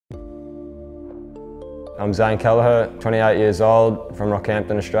I'm Zane Keleher, 28 years old, from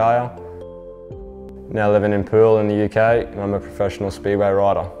Rockhampton, Australia. Now living in Poole in the UK, and I'm a professional speedway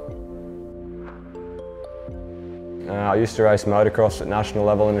rider. I used to race motocross at national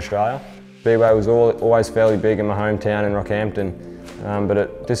level in Australia. Speedway was always fairly big in my hometown in Rockhampton, but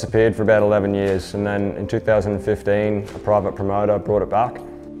it disappeared for about 11 years, and then in 2015 a private promoter brought it back.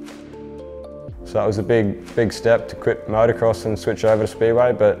 So it was a big step to quit motocross and switch over to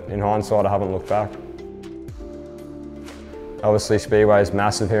Speedway, but in hindsight I haven't looked back. Obviously Speedway is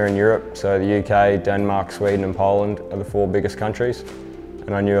massive here in Europe, so the UK, Denmark, Sweden and Poland are the 4 biggest countries.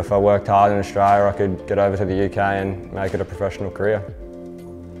 And I knew if I worked hard in Australia I could get over to the UK and make it a professional career.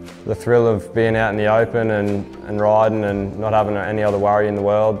 The thrill of being out in the open and riding and not having any other worry in the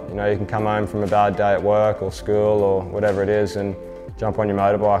world. You know, you can come home from a bad day at work or school or whatever it is and jump on your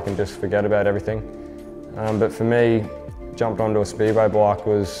motorbike and just forget about everything. But for me, jumping onto a Speedway bike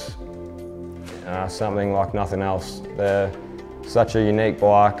was something like nothing else. They're such a unique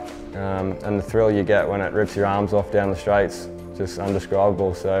bike, and the thrill you get when it rips your arms off down the straights, just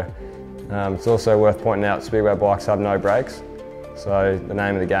undescribable. So it's also worth pointing out Speedway bikes have no brakes, so the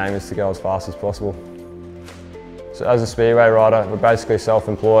name of the game is to go as fast as possible. So as a Speedway rider, we're basically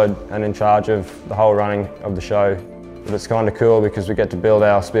self-employed and in charge of the whole running of the show. But it's kind of cool because we get to build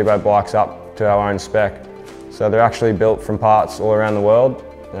our Speedway bikes up to our own spec. So they're actually built from parts all around the world,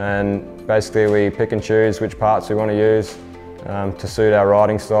 and basically we pick and choose which parts we want to use to suit our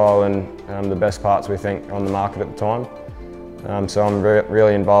riding style and the best parts we think on the market at the time. So I'm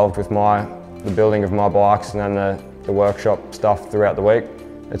really involved with the building of my bikes and then the workshop stuff throughout the week.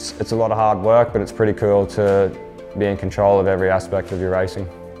 It's a lot of hard work, but it's pretty cool to be in control of every aspect of your racing.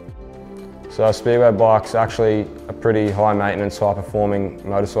 So a Speedway bike's actually a pretty high maintenance, high performing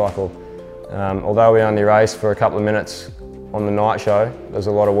motorcycle. Although we only race for a couple of minutes on the night show, there's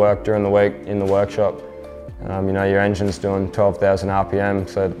a lot of work during the week in the workshop. You know, your engine's doing 12,000 RPM,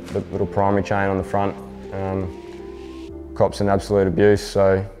 so the little primary chain on the front cops an absolute abuse,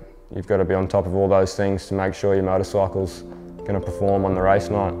 so you've got to be on top of all those things to make sure your motorcycle's going to perform on the race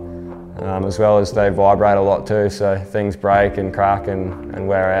night. As well as they vibrate a lot too, so things break and crack and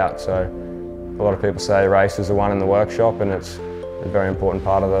wear out. So a lot of people say races are won in the workshop, and it's a very important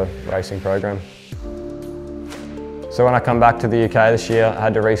part of the racing program. So when I come back to the UK this year, I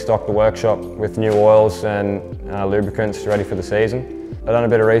had to restock the workshop with new oils and lubricants ready for the season. I've done a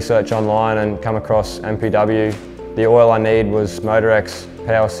bit of research online and come across MPW. The oil I need was Motorex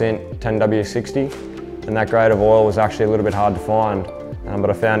Power Synth 10W60, and that grade of oil was actually a little bit hard to find. But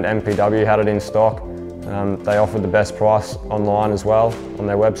I found MPW had it in stock. They offered the best price online as well on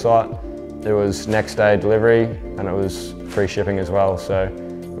their website. It was next day delivery and it was free shipping as well, so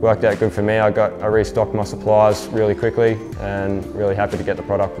it worked out good for me. I restocked my supplies really quickly and really happy to get the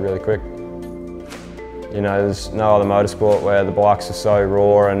product really quick. You know, there's no other motorsport where the bikes are so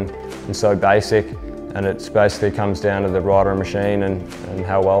raw and so basic, and it basically comes down to the rider and machine and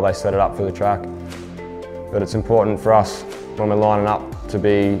how well they set it up for the track. But it's important for us when we're lining up to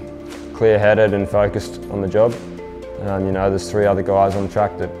be clear-headed and focused on the job. You know, there's 3 other guys on the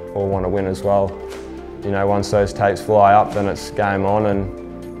track that all want to win as well. You know, once those tapes fly up, then it's game on and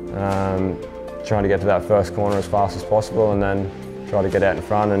trying to get to that first corner as fast as possible and then try to get out in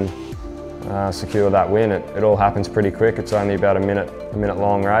front and secure that win. It all happens pretty quick. It's only about a minute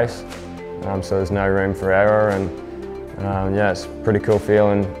long race, so there's no room for error, and yeah, it's a pretty cool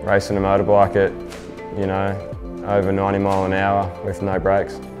feeling racing a motorbike at, you know, over 90 miles an hour with no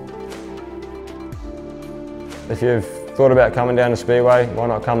brakes. If you've thought about coming down to Speedway, why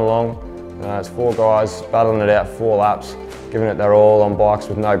not come along? It's 4 guys battling it out 4 laps, giving it their all on bikes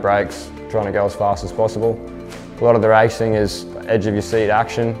with no brakes, trying to go as fast as possible. A lot of the racing is edge of your seat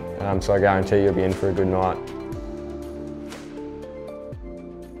action, so I guarantee you'll be in for a good night.